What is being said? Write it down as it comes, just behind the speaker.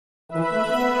Hi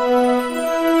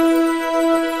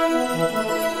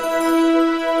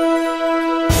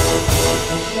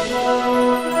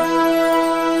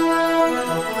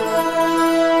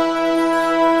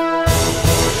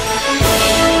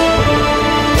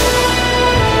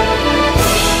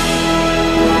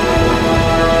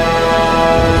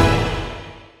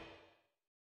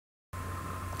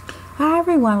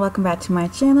everyone, welcome back to my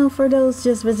channel. For those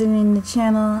just visiting the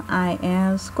channel, I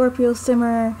am Scorpio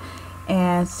Simmer,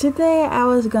 and today I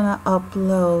was gonna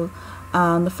upload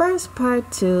the first part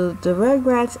to the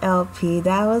Rugrats LP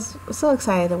that I was so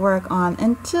excited to work on,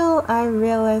 until I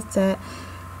realized that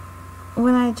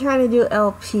when I try to do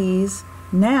LPs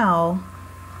now,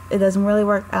 it doesn't really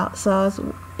work out. So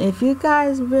if you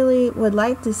guys really would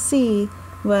like to see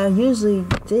what I usually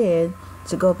did,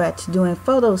 to go back to doing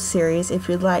photo series if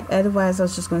you'd like. Otherwise, I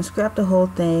was just going to scrap the whole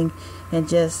thing and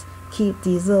just keep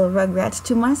these little Rugrats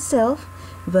to myself.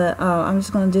 But I'm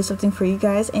just going to do something for you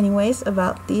guys anyways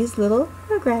about these little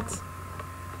Rugrats.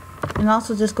 And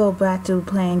also just go back to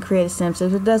playing Creative Sims.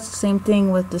 If it does the same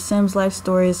thing with the Sims Life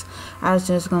Stories, I was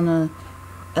just going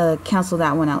to cancel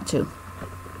that one out too.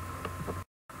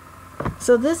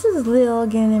 So this is Lil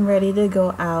getting ready to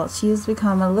go out. She's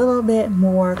become a little bit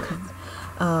more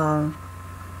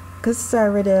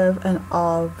conservative and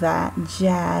all that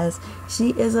jazz.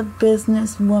 She is a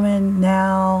businesswoman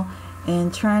now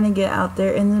and trying to get out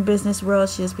there in the business world.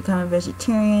 She has become a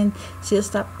vegetarian. She has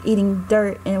stopped eating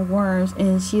dirt and worms,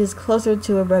 and she is closer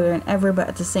to her brother than ever, but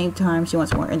at the same time she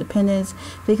wants more independence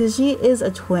because she is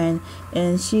a twin,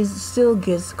 and she still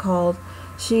wants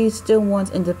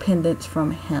independence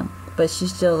from him, but she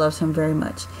still loves him very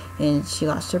much, and she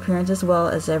lost her parents as well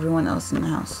as everyone else in the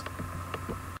house.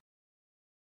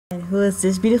 And who is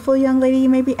this beautiful young lady, you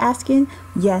may be asking?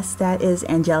 Yes, that is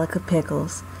Angelica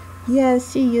Pickles.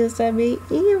 Yes, she used to be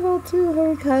evil to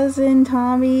her cousin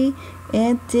Tommy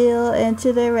and Dill and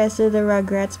to the rest of the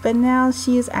Rugrats, but now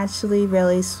she is actually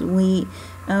really sweet.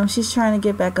 She's trying to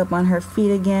get back up on her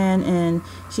feet again, and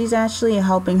she's actually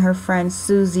helping her friend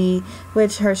Susie,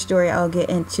 which her story I'll get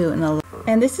into in a little.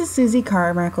 And this is Susie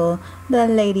Carmichael, the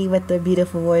lady with the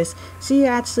beautiful voice. She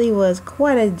actually was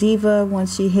quite a diva when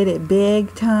she hit it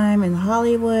big time in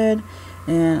Hollywood,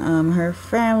 and her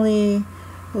family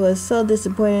was so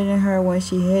disappointed in her when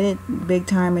she hit it big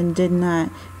time and did not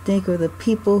think of the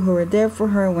people who were there for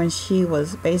her when she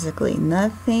was basically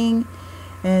nothing.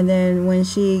 And then when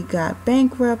she got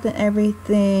bankrupt and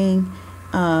everything,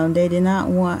 they did not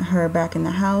want her back in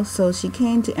the house, so she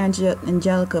came to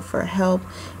Angelica for help.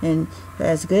 And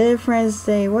as good friends as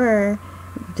they were,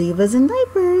 divas in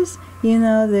diapers, you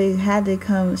know, they had to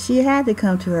come. She had to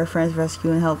come to her friend's rescue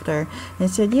and helped her,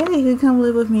 and said, "Yeah, you can come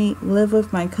live with me, live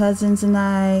with my cousins and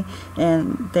I,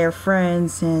 and their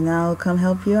friends, and I'll come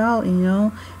help you out." You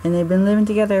know, and they've been living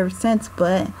together ever since.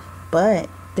 But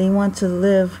they want to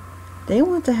live. They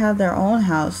want to have their own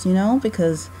house, you know,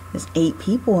 because there's 8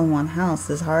 people in one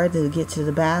house. It's hard to get to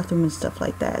the bathroom and stuff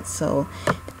like that. So,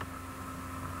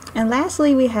 and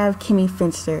lastly, we have Kimmy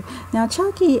Finster. Now,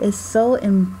 Chucky is so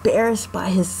embarrassed by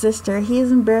his sister. He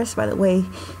is embarrassed by the way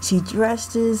she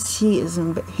dresses. He is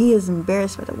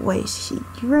embarrassed by the way she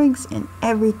drinks and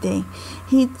everything.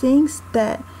 He thinks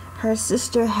that her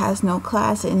sister has no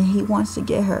class, and he wants to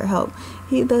get her help.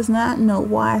 He does not know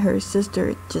why her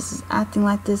sister just is acting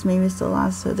like this. Maybe it's the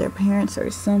loss of their parents or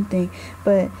something.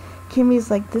 But Kimmy's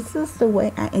like, "This is the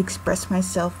way I express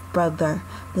myself, brother.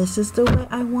 This is the way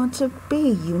I want to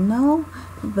be, you know?"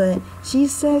 But she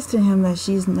says to him that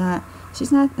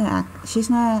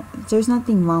there's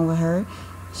nothing wrong with her.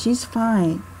 She's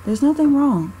fine. There's nothing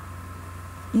wrong.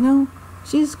 You know,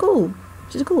 she's cool.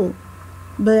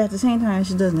 But at the same time,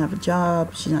 she doesn't have a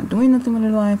job. She's not doing nothing with her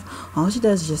life. All she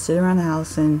does is just sit around the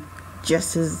house and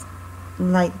dresses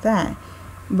like that.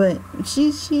 But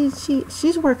she's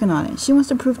working on it. She wants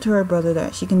to prove to her brother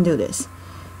that she can do this.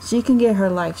 She can get her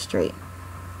life straight.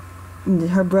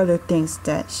 And her brother thinks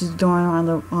that she's going on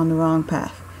the wrong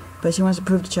path, but she wants to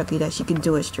prove to Chucky that she can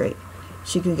do it straight.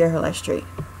 She can get her life straight.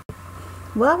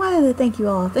 Well, I wanted to thank you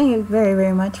all. Thank you very,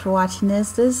 very much for watching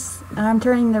this. I'm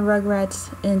turning the Rugrats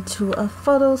into a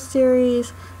photo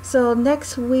series. So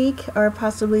next week, or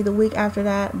possibly the week after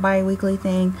that, bi-weekly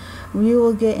thing, we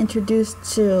will get introduced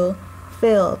to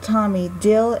Phil, Tommy,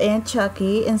 Dill, and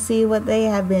Chucky, and see what they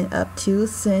have been up to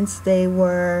since they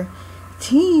were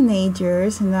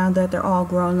teenagers, and now that they're all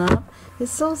grown up.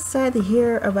 It's so sad to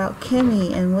hear about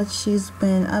Kimmy and what she's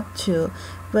been up to.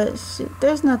 But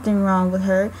there's nothing wrong with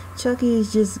her. Chucky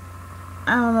is just,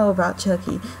 I don't know about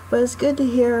Chucky, but it's good to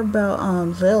hear about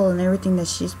Lil and everything that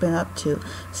she's been up to.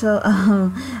 So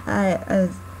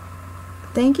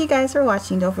Thank you guys for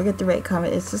watching. Don't forget to rate,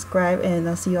 comment, and subscribe, and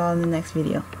I'll see you all in the next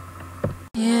video.